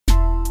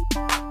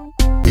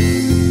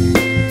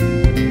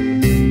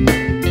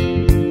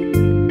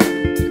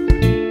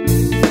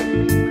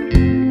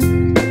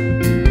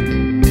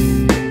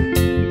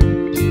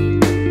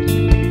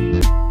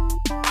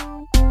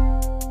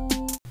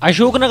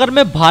अशोकनगर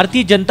में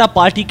भारतीय जनता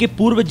पार्टी के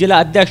पूर्व जिला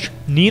अध्यक्ष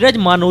नीरज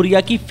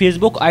मानोरिया की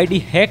फेसबुक आईडी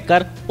हैक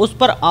कर उस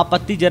पर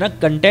आपत्तिजनक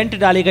कंटेंट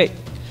डाले गए।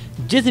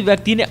 जिस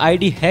व्यक्ति ने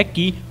आईडी हैक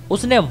की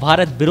उसने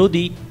भारत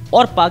विरोधी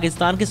और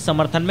पाकिस्तान के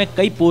समर्थन में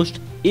कई पोस्ट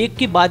एक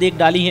के बाद एक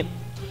डाली हैं।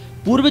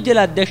 पूर्व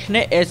जिला अध्यक्ष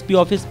ने एसपी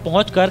ऑफिस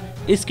पहुंचकर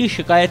इसकी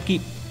शिकायत की,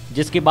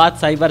 जिसके बाद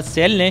साइबर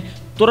सेल ने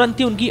तुरंत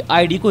ही उनकी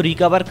आईडी को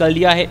रिकवर कर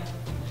लिया है।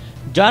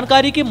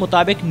 जानकारी के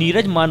मुताबिक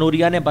नीरज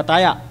मानोरिया ने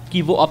बताया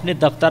कि वो अपने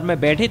दफ्तर में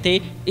बैठे थे।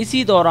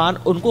 इसी दौरान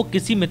उनको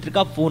किसी मित्र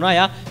का फोन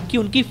आया कि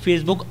उनकी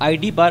फेसबुक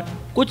आईडी पर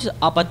कुछ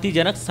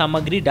आपत्तिजनक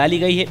सामग्री डाली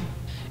गई है।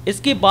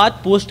 इसके बाद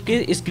पोस्ट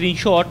के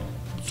स्क्रीनशॉट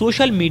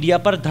सोशल मीडिया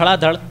पर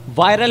धड़ाधड़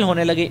वायरल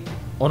होने लगे।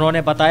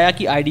 उन्होंने बताया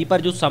कि आईडी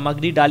पर जो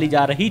सामग्री डाली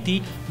जा रही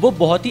थी वो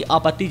बहुत ही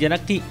आपत्तिजनक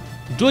थी,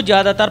 जो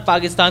ज्यादातर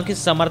पाकिस्तान के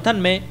समर्थन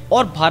में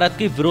और भारत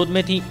के विरोध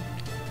में थी।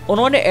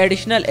 उन्होंने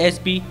एडिशनल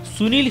एसपी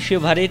सुनील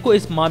शिवहरे को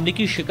इस मामले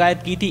की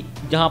शिकायत की थी,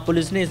 जहां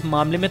पुलिस ने इस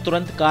मामले में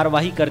तुरंत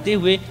कार्रवाई करते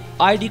हुए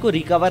आईडी को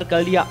रिकवर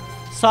कर लिया।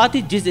 साथ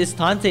ही जिस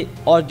स्थान से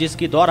और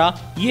जिसके द्वारा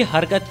ये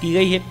हरकत की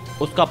गई है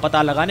उसका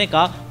पता लगाने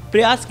का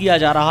प्रयास किया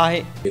जा रहा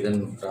है। आवेदन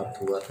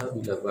प्राप्त हुआ था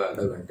अभी लगभग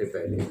आधा घंटे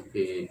पहले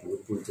कि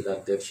भूतपूर्व जिला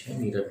अध्यक्ष हैं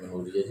नीरज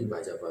मानोरिया जी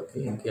भाजपा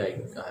के, इनकी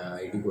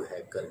आईडी को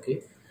हैक करके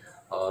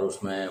और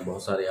उसमें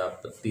बहुत सारे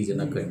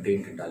आपत्तिजनक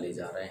कंटेंट डाले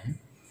जा रहे हैं।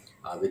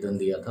 आवेदन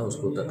दिया था,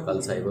 उसको तत्काल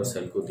साइबर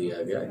सेल को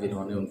दिया गया,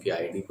 जिन्होंने उनकी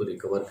आईडी को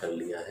रिकवर कर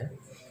लिया है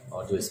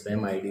और जो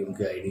स्पैम आईडी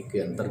उनकी आईडी के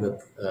अंतर्गत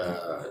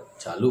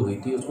चालू हुई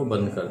थी उसको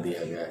बंद कर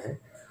दिया गया है।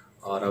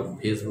 और अब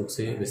फेसबुक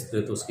से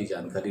विस्तृत उसकी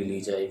जानकारी ली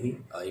जाएगी,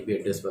 आईपी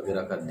एड्रेस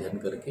वगैरह का अध्ययन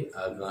करके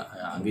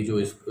आगे जो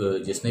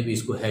जिसने भी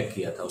इसको हैक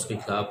किया था उसके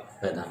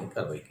खिलाफ वैधानिक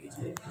कार्रवाई की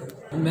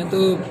जाएगी। मैं तो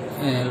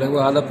लगभग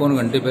आधा पौन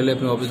घंटे पहले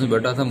अपने ऑफिस में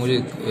बैठा था।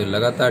 मुझे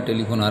लगातार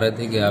टेलीफोन आ रहे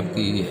थे कि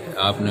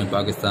आपने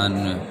पाकिस्तान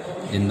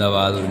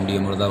जिंदाबाद और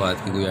इंडिया मुर्दाबाद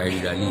की कोई आईडी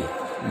डाली है,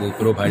 वो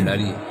प्रोफाइल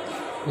डाली है।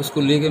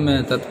 उसको लेके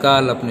मैं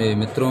तत्काल अपने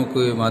मित्रों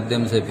के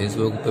माध्यम से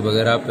फेसबुक पे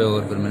वगैरह पे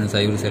और फिर मैंने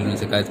साइबर सेल में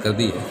शिकायत कर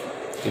दी है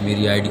कि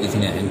मेरी आईडी किसी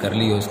ने हैक कर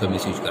ली है, उसका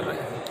मिसयूज कर रहे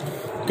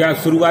हैं। क्या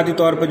शुरुआती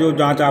तौर पर जो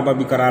जांच आप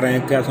अभी करा रहे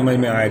हैं, क्या समझ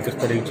में आया, किस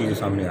तरह की चीज़ें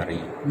सामने आ रही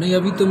हैं? नहीं,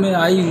 अभी तो मैं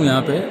आई हूँ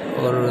यहाँ पे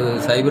और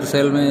साइबर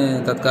सेल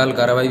में तत्काल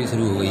कार्रवाई भी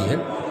शुरू हो गई है,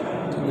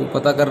 तो वो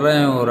पता कर रहे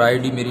हैं और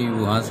आईडी मेरी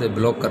वहाँ से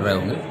ब्लॉक कर रहे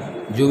होंगे।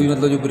 जो भी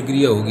जो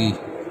प्रक्रिया होगी।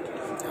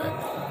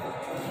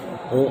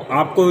 वो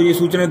आपको ये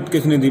सूचना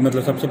किसने दी,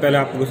 सबसे पहले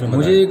आपको किसने बताया?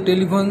 मुझे एक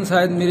टेलीफोन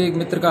शायद मेरे एक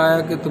मित्र का आया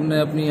कि तुमने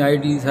अपनी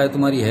आईडी शायद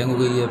तुम्हारी हैंग हो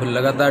गई है। फिर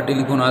लगातार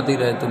टेलीफोन आते ही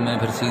रहे तो मैं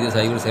फिर सीधे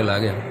साइबर सेल आ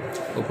गया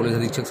और पुलिस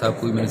अधीक्षक साहब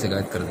को भी मैंने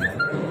शिकायत कर दी।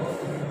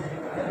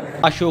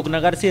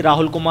 अशोकनगर से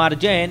राहुल कुमार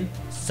जैन,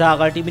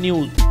 सागर टीवी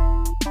न्यूज।